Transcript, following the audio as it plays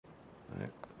All right,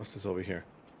 what's this over here?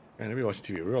 Man, let me watch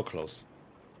TV real close.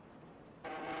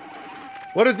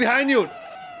 What is behind you?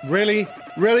 Really?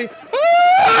 Really?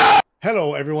 Ah!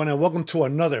 Hello, everyone, and welcome to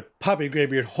another Poppy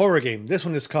Graybeard horror game. This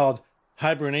one is called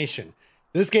Hibernation.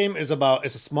 This game is about,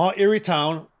 it's a small eerie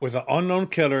town with an unknown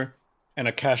killer and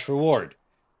a cash reward.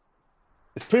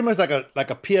 It's pretty much like a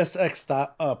PSX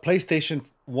style, PlayStation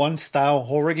 1 style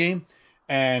horror game,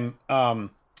 and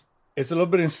it's a little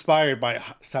bit inspired by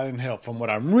Silent Hill from what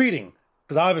I'm reading,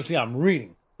 because obviously I'm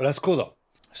reading, but that's cool though.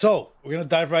 So we're gonna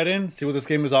dive right in, see what this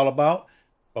game is all about.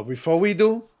 But before we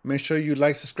do, make sure you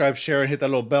like, subscribe, share, and hit that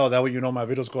little bell. That way you know my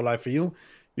videos go live for you.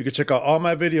 You can check out all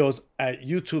my videos at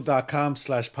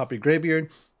youtube.com/poppygraybeard.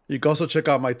 You can also check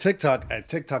out my TikTok at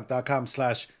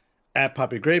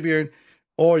tiktok.com/@poppygraybeard.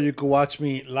 Or you can watch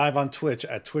me live on Twitch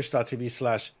at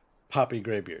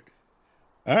twitch.tv/poppygraybeard.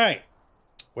 All right,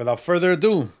 without further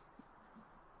ado,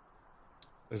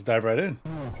 let's dive right in.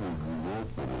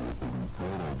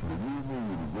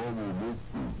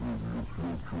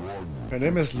 Her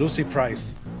name is Lucy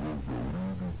Price.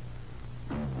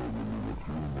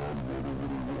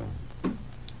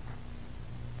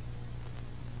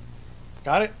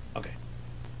 Got it? Okay.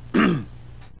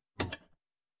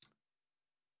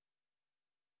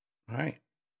 All right.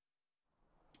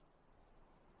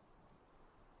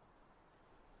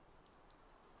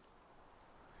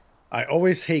 I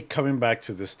always hate coming back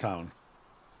to this town.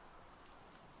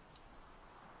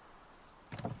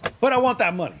 But I want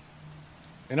that money.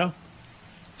 You know?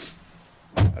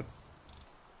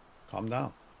 Calm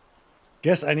down.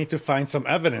 Guess I need to find some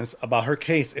evidence about her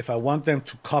case if I want them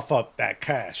to cough up that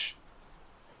cash.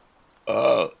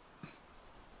 All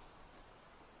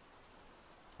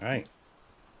right.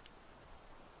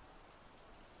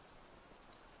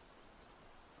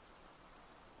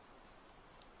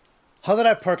 How did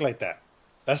I park like that?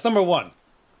 That's number one.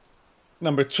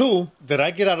 Number two, did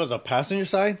I get out of the passenger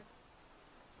side?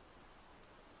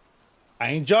 I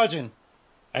ain't judging.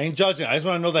 I just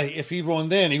want to know that if he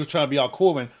rolled in, he was trying to be all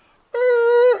cool and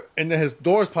then his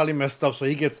door's probably messed up, so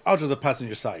he gets out of the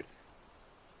passenger side.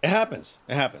 It happens.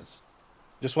 It happens.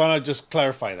 Just want to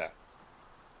clarify that.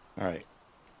 All right.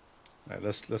 All right,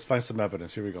 let's find some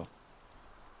evidence. Here we go.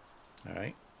 All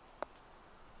right.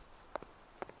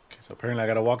 Okay, so apparently I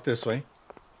got to walk this way.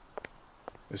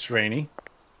 It's rainy.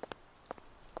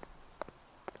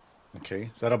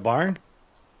 Okay, is that a barn?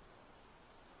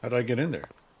 How do I get in there?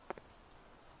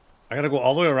 I gotta go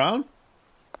all the way around?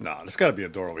 No, there's gotta be a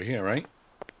door over here, right?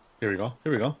 Here we go.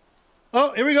 Here we go.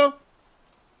 Oh, here we go.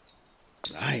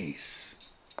 Nice.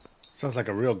 Sounds like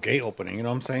a real gate opening, you know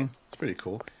what I'm saying? It's pretty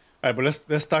cool. All right, but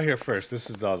let's start here first. This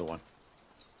is the other one.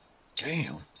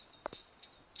 Damn.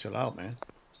 Chill out, man.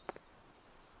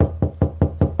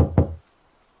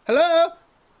 Hello?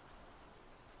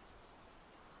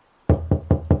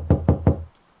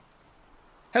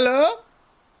 Hello?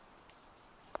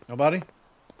 Nobody?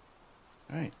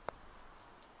 All right.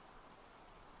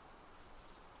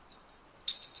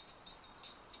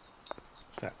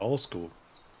 It's that old school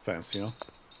fence, you know?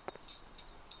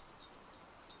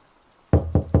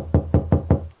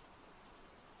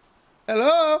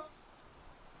 Hello?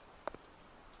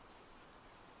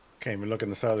 Can't even look in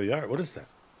the side of the yard. What is that?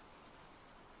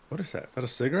 What is that? Is that a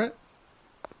cigarette?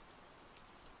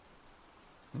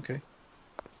 Okay.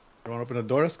 You want to open the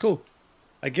door? That's cool.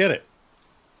 I get it.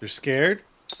 You're scared.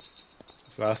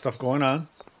 There's a lot of stuff going on.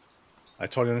 I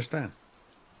totally understand.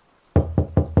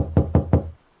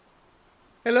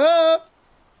 Hello?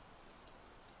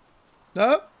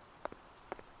 No?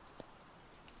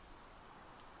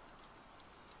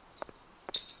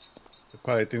 They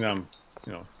probably think I'm,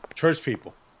 church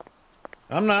people.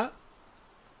 I'm not.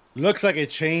 Looks like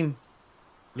it's chained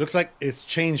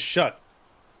shut.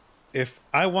 If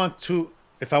I wanted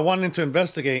to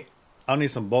investigate, I'll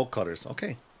need some bolt cutters.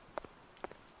 Okay.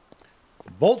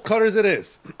 Bolt cutters it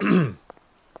is.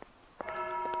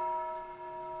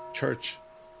 Church.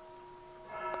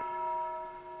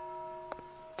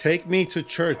 Take me to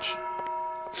church.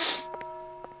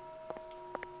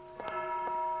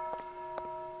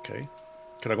 Okay.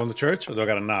 Can I go in the church or do I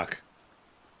gotta knock?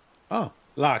 Oh,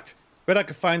 locked. Bet I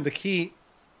could find the key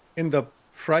in the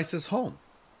Price's home.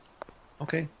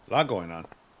 Okay, a lot going on.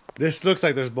 This looks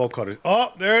like there's bolt cutters.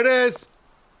 Oh, there it is.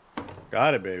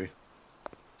 Got it, baby.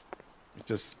 I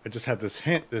just had this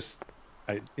hint, a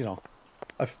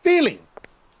feeling.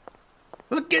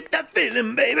 Look at that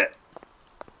feeling, baby.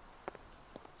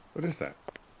 What is that?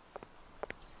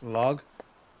 Log?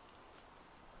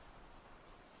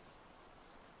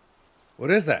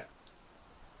 What is that?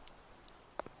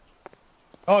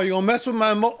 Oh, you gonna mess with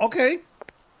my okay.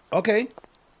 Okay.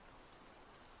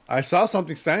 I saw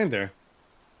something standing there.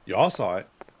 Y'all saw it.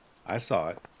 I saw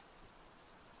it.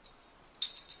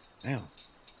 Damn.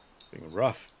 Being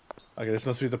rough. Okay, this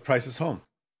must be the Price is Home.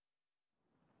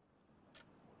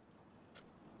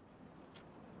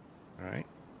 Alright.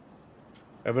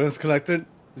 Evidence collected,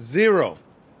 0.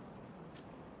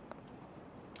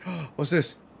 What's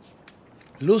this?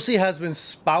 Lucy has been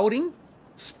spouting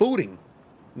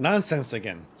nonsense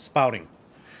again. Spouting.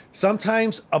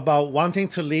 Sometimes about wanting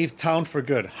to leave town for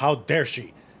good. How dare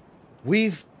she?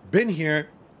 We've been here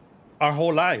our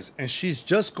whole lives, and she's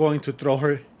just going to throw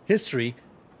her history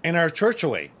and our church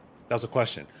away. That was a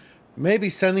question. Maybe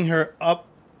sending her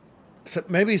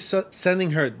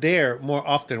there more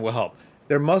often will help.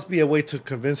 There must be a way to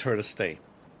convince her to stay.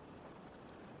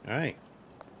 All right.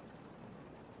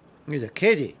 He's a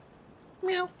kitty.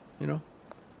 Meow. You know.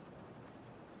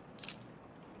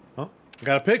 Oh,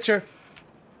 got a picture.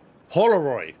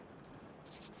 Polaroid.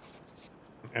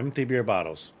 Empty beer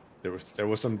bottles. There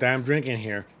was some damn drink in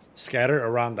here scattered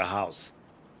around the house.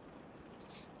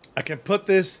 I can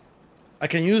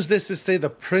use this to say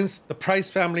the Price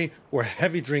family were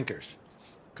heavy drinkers,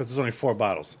 because there's only 4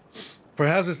 bottles.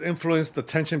 Perhaps this influenced the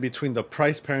tension between the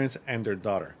Price parents and their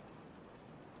daughter.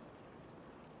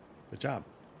 Good job.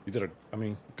 You did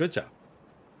good job.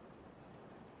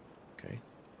 Okay.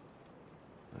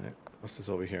 All right. What's this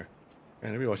over here?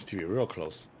 Man, let me watch TV real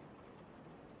close.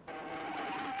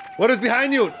 What is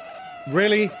behind you?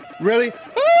 Really? Really?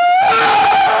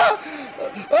 Ah!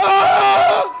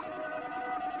 Ah!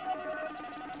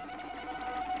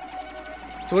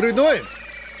 So what are we doing?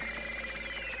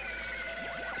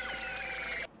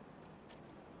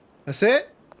 That's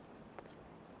it?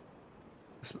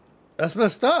 That's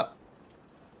messed up.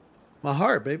 My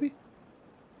heart, baby.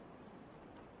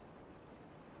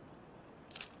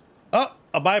 Oh,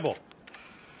 a Bible.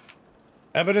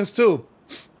 Evidence 2.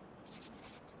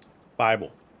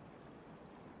 Bible.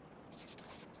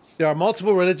 There are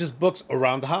multiple religious books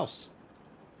around the house.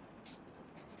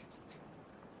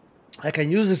 I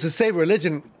can use this to say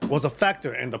religion was a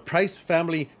factor, and the Price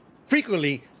family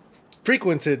frequently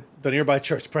frequented the nearby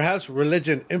church. Perhaps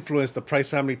religion influenced the Price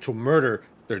family to murder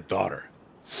their daughter.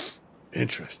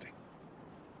 Interesting.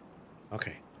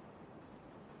 Okay.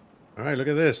 All right, look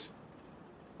at this.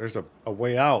 There's a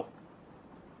way out.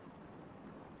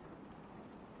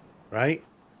 Right?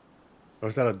 Or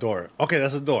is that a door? Okay,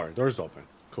 that's a door. Door's open.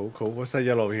 Cool, cool. What's that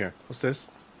yellow over here? What's this?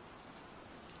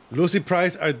 Lucy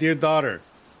Price, our dear daughter.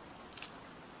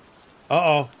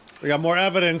 Uh-oh. We got more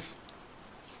evidence.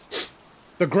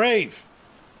 The grave.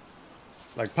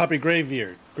 Like Puppy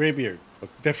Graybeard, but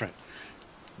different.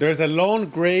 There's a lone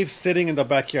grave sitting in the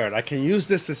backyard. I can use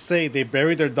this to say they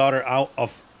buried their daughter out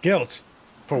of guilt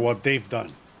for what they've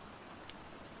done.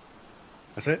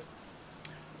 That's it.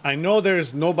 I know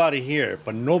there's nobody here,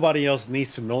 but nobody else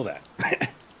needs to know that.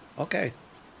 Okay.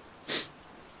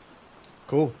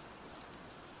 Cool.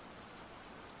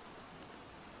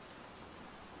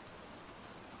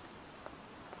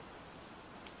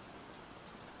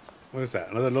 What is that?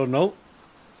 Another little note?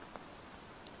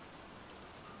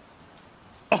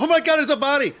 Oh my God, there's a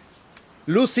body.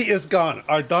 Lucy is gone.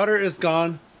 Our daughter is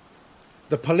gone.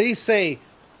 The police say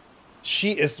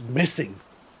she is missing,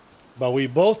 but we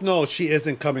both know she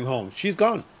isn't coming home. She's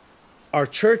gone. Our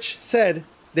church said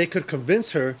they could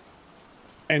convince her,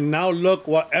 and now look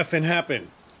what effing happened.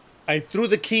 I threw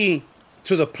the key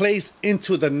to the place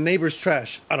into the neighbor's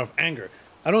trash out of anger.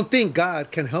 I don't think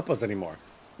God can help us anymore.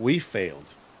 We failed.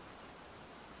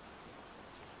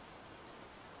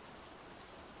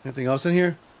 Anything else in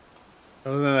here?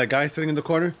 Other than that guy sitting in the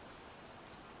corner?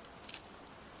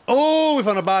 Oh, we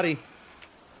found a body.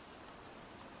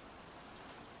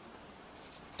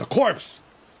 The corpse.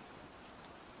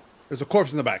 There's a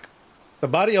corpse in the back. The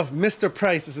body of Mr.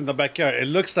 Price is in the backyard. It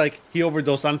looks like he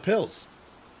overdosed on pills.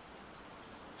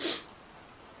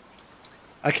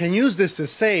 I can use this to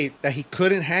say that he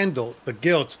couldn't handle the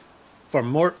guilt for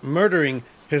murdering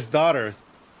his daughter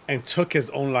and took his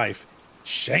own life.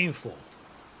 Shameful.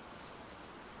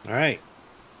 All right.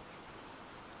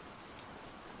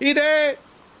 He dead.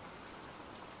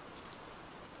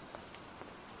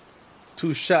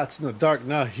 2 shots in the dark.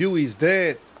 Now Huey's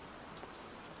dead.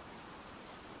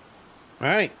 All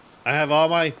right. I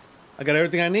got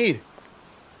everything I need.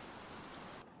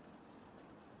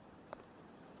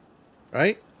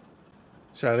 Right?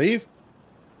 Should I leave?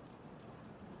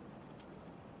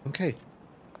 Okay.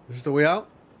 This is the way out?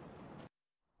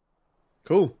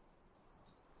 Cool.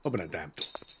 Open that damn door.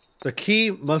 The key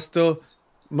must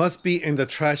be in the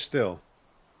trash still.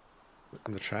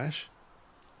 In the trash?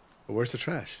 But where's the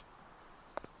trash?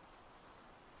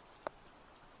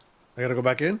 I gotta go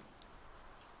back in?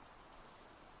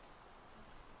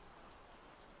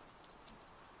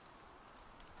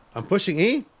 I'm pushing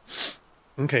E?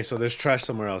 Okay, so there's trash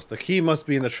somewhere else. The key must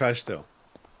be in the trash still.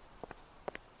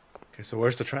 Okay, so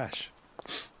where's the trash?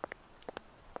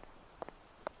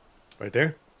 Right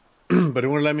there? But it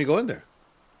won't let me go in there.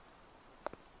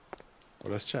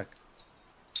 Well, let's check.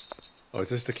 Oh, is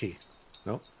this the key?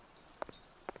 No.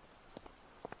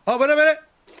 Oh, wait a minute!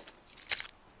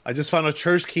 I just found a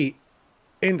church key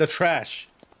in the trash.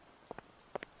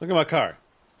 Look at my car.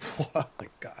 Oh my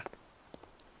God.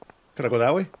 Could I go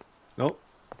that way? Nope.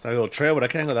 It's like a little trail, but I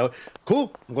can't go that way.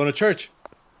 Cool. I'm going to church.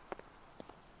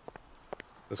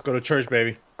 Let's go to church,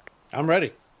 baby. I'm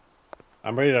ready.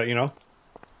 I'm ready to, you know.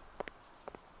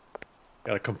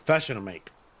 Got a confession to make.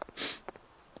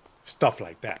 Stuff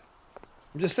like that.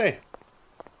 I'm just saying.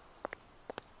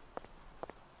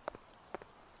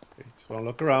 Okay, just want to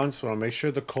look around. Just want to make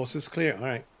sure the coast is clear. All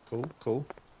right. Cool, cool.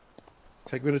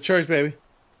 Take me to church, baby.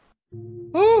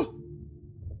 Oh!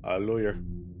 Hallelujah.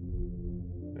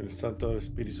 El Santo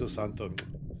Espíritu Santo.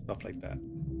 Stuff like that.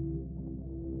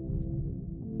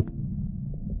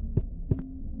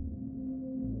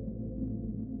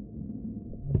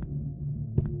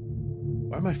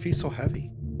 Why are my feet so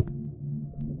heavy?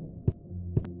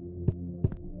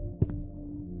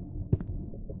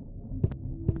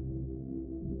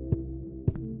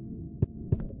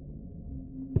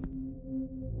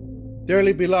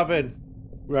 Dearly beloved,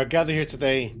 we are gathered here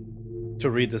today to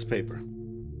read this paper.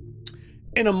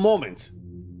 In a moment,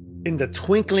 in the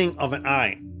twinkling of an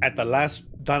eye, at the last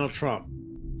Donald Trump,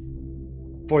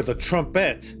 for the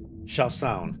trumpet shall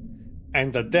sound,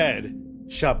 and the dead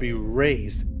shall be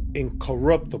raised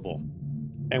incorruptible,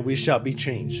 and we shall be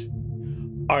changed.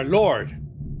 Our Lord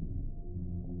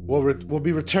will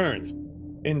be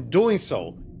returned. In doing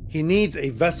so, he needs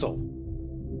a vessel,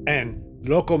 and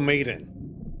local maiden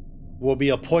will be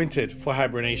appointed for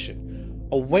hibernation,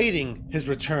 awaiting his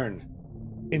return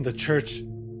in the church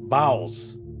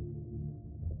bowels.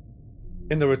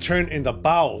 In the return in the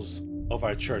bowels of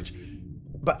our church.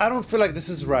 But I don't feel like this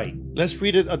is right. Let's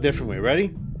read it a different way.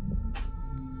 Ready?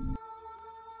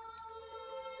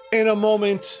 In a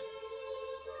moment,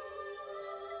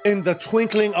 in the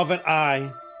twinkling of an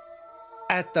eye,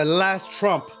 at the last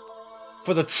trump,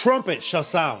 for the trumpet shall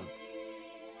sound,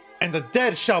 and the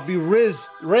dead shall be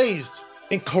raised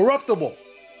incorruptible,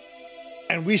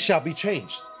 and we shall be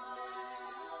changed.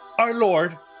 Our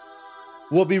Lord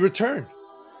will be returned.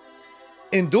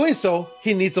 In doing so,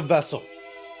 he needs a vessel.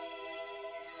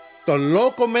 The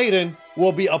local maiden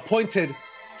will be appointed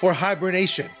for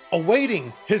hibernation,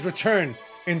 awaiting his return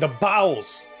in the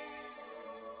bowels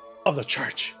of the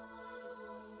church.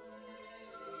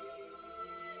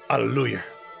 Hallelujah.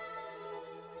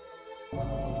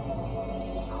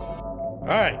 All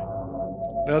right,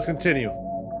 let's continue.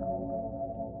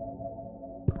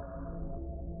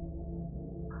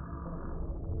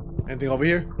 Anything over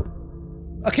here?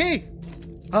 A key!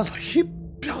 Oh, he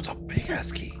built a big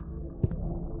ass key.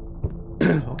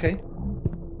 Okay.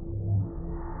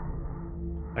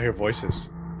 I hear voices.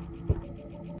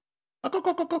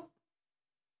 Go.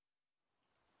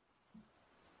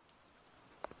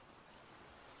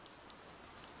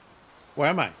 Where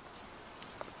am I?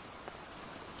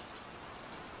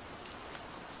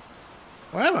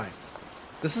 Where am I?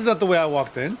 This is not the way I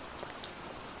walked in.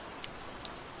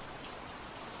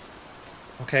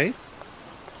 Okay.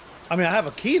 I mean, I have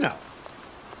a key now.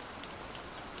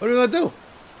 What are we gonna do?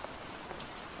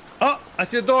 Oh, I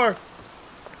see a door.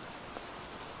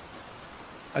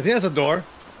 I think that's a door.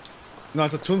 No,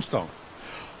 it's a tombstone.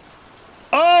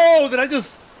 Oh, did I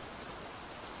just...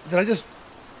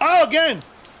 Oh, again!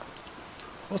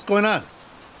 What's going on?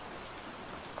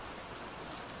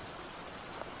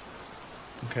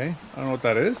 Okay, I don't know what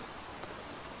that is.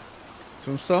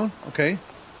 Tombstone? Okay.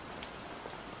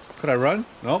 Could I run?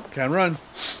 Nope, can't run.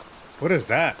 What is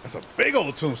that? That's a big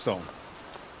old tombstone.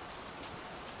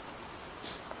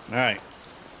 All right.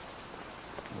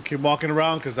 We'll keep walking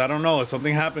around because I don't know.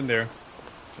 Something happened there.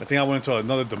 I think I went into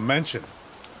another dimension.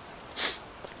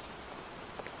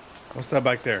 What's that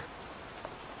back there?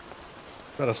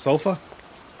 Is that a sofa?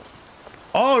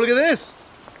 Oh, look at this.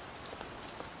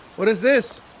 What is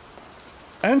this?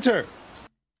 Enter.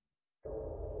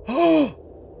 Oh,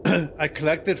 I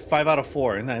collected 5 out of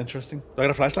 4. Isn't that interesting? Do I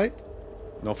got a flashlight?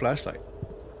 No flashlight.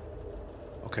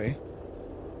 Okay.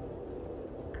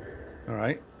 All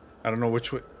right. I don't know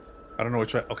which way.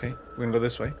 Okay, we're gonna go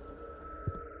this way.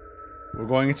 We're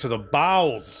going into the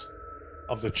bowels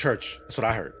of the church. That's what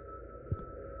I heard.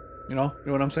 You know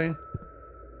what I'm saying?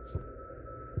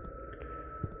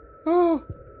 Oh,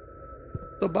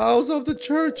 the bowels of the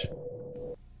church.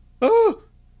 Oh,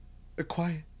 they're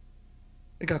quiet.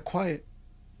 It got quiet.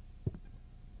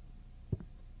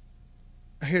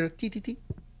 I hear a tee tee tee.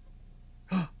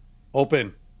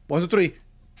 Open. 1, 2, 3.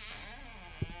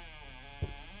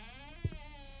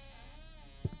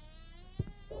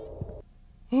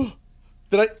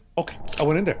 Did I? Okay, I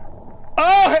went in there.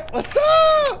 Oh, hey, what's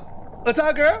up? What's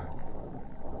up, girl?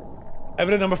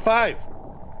 Evidence number 5.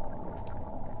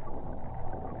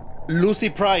 Lucy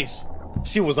Price.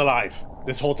 She was alive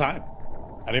this whole time.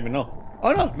 I didn't even know.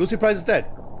 Oh no, Lucy Price is dead.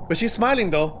 But she's smiling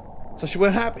though, so she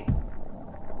went happy.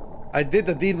 I did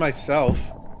the deed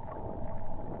myself.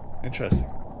 Interesting.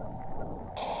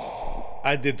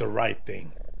 I did the right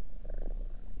thing.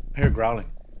 I hear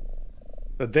growling.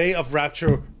 The day of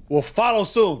rapture will follow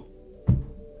soon.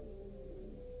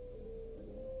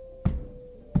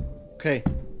 Okay. I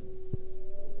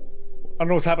don't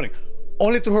know what's happening.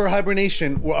 Only through her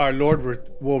hibernation will our Lord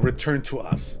will return to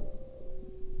us.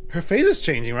 Her face is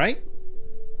changing, right?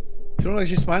 She don't look like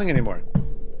she's smiling anymore.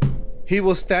 He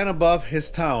will stand above his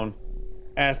town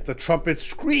as the trumpets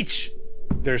screech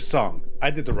their song. I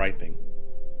did the right thing.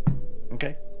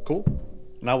 Okay, cool.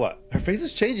 Now what? Her face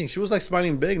is changing. She was like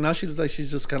smiling big. Now she looks like she's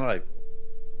just kind of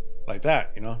like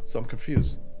that, you know? So I'm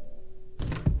confused.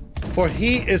 For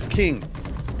he is king.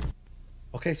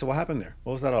 Okay, so what happened there?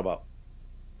 What was that all about?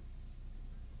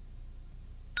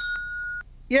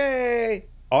 Yay!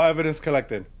 All evidence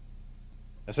collected.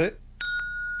 That's it?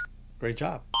 Great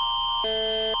job.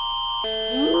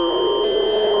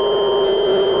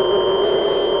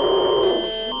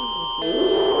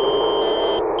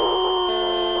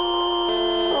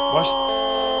 Watch.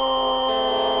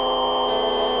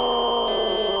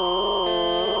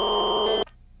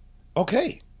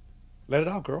 Okay. Let it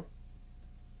out, girl.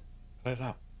 Let it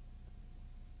out.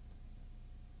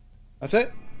 That's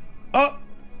it? Oh!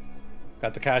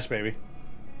 Got the cash, baby.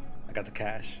 I got the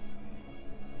cash.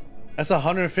 That's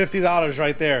 $150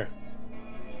 right there.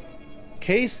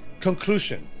 Case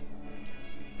conclusion.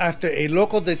 After a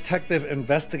local detective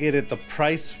investigated the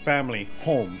Price family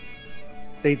home,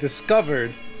 they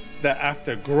discovered that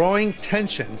after growing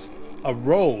tensions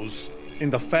arose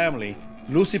in the family,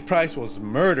 Lucy Price was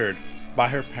murdered by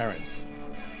her parents.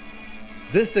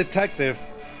 This detective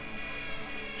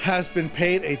has been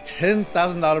paid a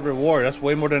 $10,000 reward. That's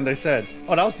way more than they said.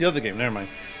 Oh, that was the other game. Never mind.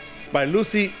 By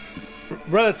Lucy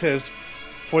relatives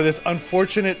for this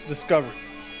unfortunate discovery.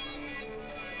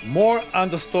 More on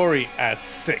the story at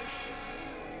 6.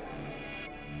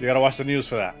 You gotta watch the news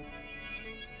for that.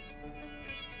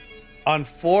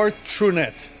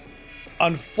 Unfortunate.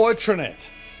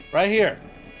 Unfortunate. Right here.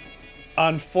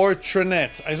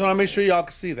 Unfortunate. I just want to make sure y'all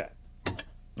can see that.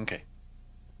 Okay.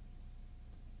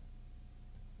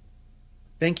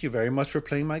 Thank you very much for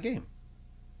playing my game.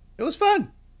 It was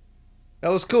fun. That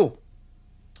was cool.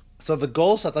 So the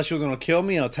ghost, I thought she was going to kill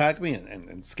me and attack me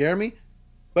and scare me,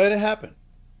 but it didn't happen.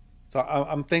 So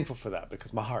I'm thankful for that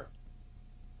because my heart.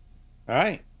 All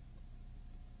right.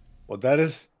 Well, that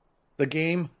is the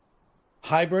game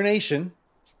Hibernation.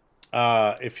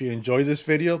 If you enjoyed this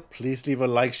video, please leave a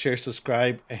like, share,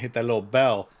 subscribe, and hit that little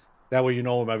bell. That way you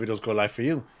know when my videos go live for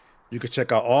you. You can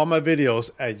check out all my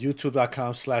videos at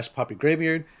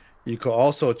youtube.com/PoppyGraybeard. You can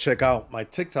also check out my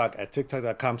TikTok at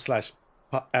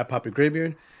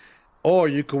tiktok.com/@PoppyGraybeard. Or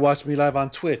you can watch me live on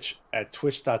Twitch at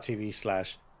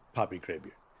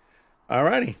twitch.tv/PoppyGraybeard.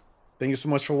 Alrighty. Thank you so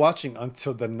much for watching.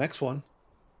 Until the next one.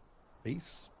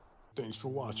 Peace. Thanks for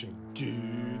watching,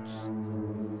 dudes.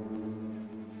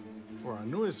 For our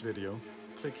newest video,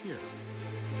 click here.